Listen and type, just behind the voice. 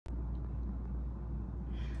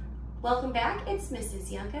Welcome back, it's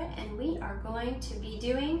Mrs. Yunka, and we are going to be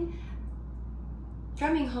doing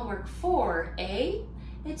drumming homework 4A.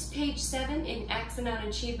 It's page 7 in Axanon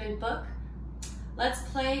Achievement Book. Let's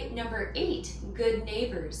play number 8, Good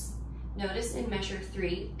Neighbors. Notice in measure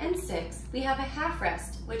 3 and 6, we have a half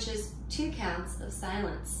rest, which is 2 counts of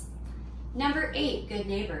silence. Number 8, Good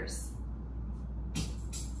Neighbors.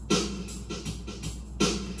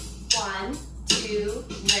 1, 2,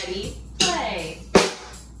 ready, play.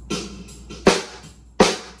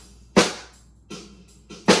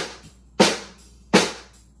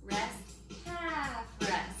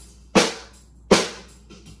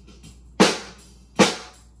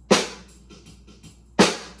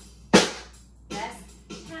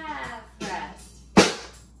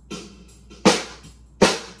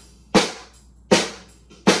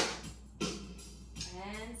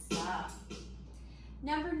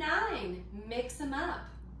 Number 9, mix them up.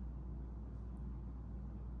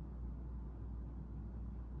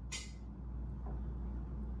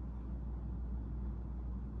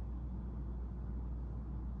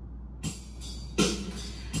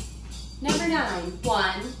 Number 9,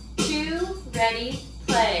 1, 2, ready,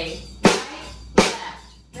 play. Right,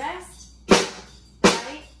 left, rest,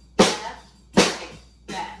 right, left, right,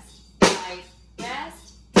 rest, right,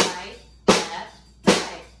 rest, right, left,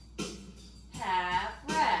 right. Half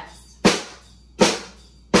rest.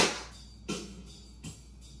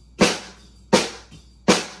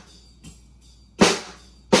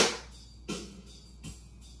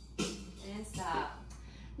 And stop.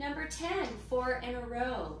 Number 10, 4 in a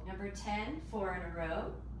row. Number 10, 4 in a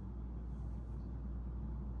row.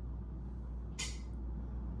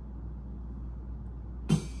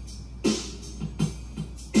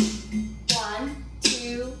 One,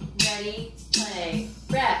 two, ready, play.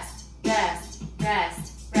 Rest, rest,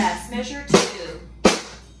 rest, rest. Measure 2.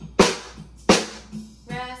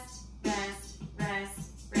 Rest, rest, rest,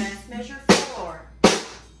 rest. Measure 4.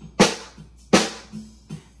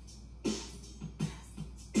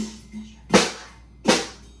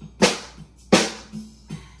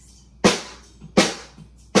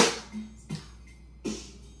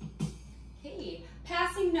 Okay,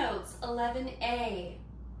 passing notes, 11A.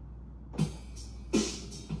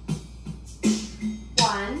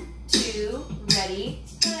 1, 2, ready,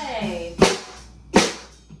 play.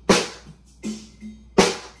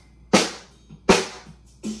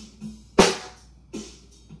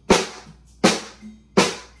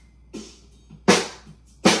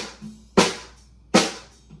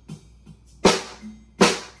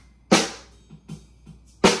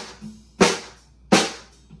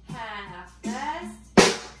 Half rest,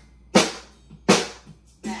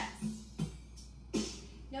 rest.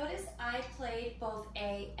 Notice I played both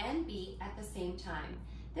A and B at the same time.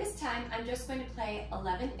 This time I'm just going to play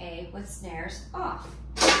 11A with snares off.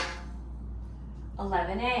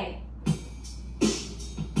 11A.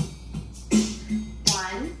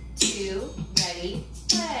 1, 2, ready,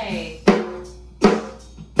 play.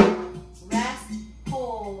 Rest,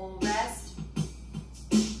 hold, rest.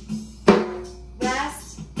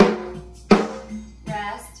 Rest,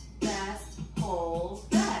 rest, rest, hold,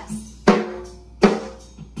 rest.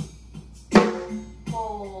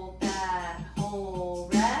 Hold that,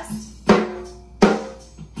 hold, rest.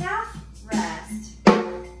 Half rest.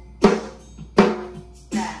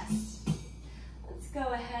 Rest. Let's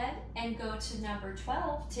go ahead and go to number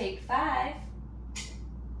 12, take 5.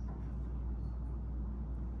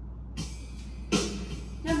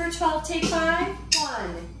 Number 12, take 5. 1,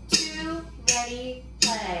 2, ready,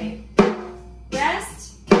 play.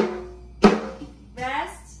 Rest, rest,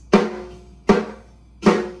 rest,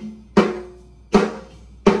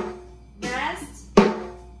 rest,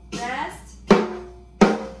 rest, rest,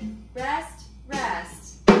 rest, rest,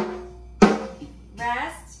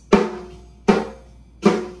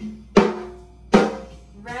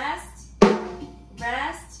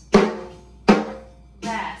 rest,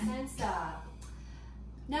 rest, and stop.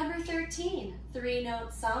 Number 13,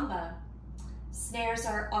 3-note samba. Snares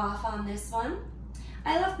are off on this one.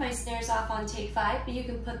 I left my snares off on take 5, but you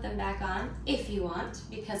can put them back on if you want,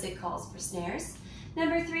 because it calls for snares.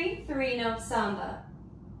 Number 3, 3-note samba.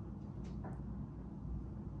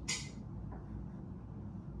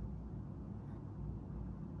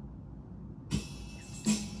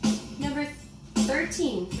 Number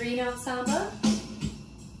 13, 3-note samba.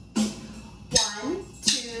 1,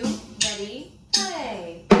 2, ready,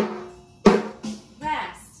 play.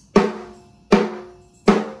 Rest.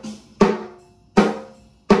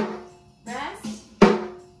 Rest.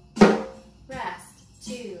 Rest.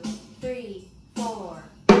 2, 3, 4.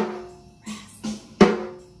 Rest.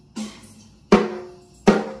 Rest.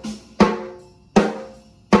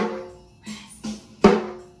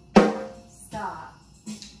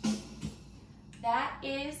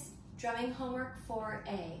 is drumming homework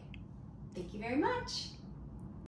 4A. Thank you very much.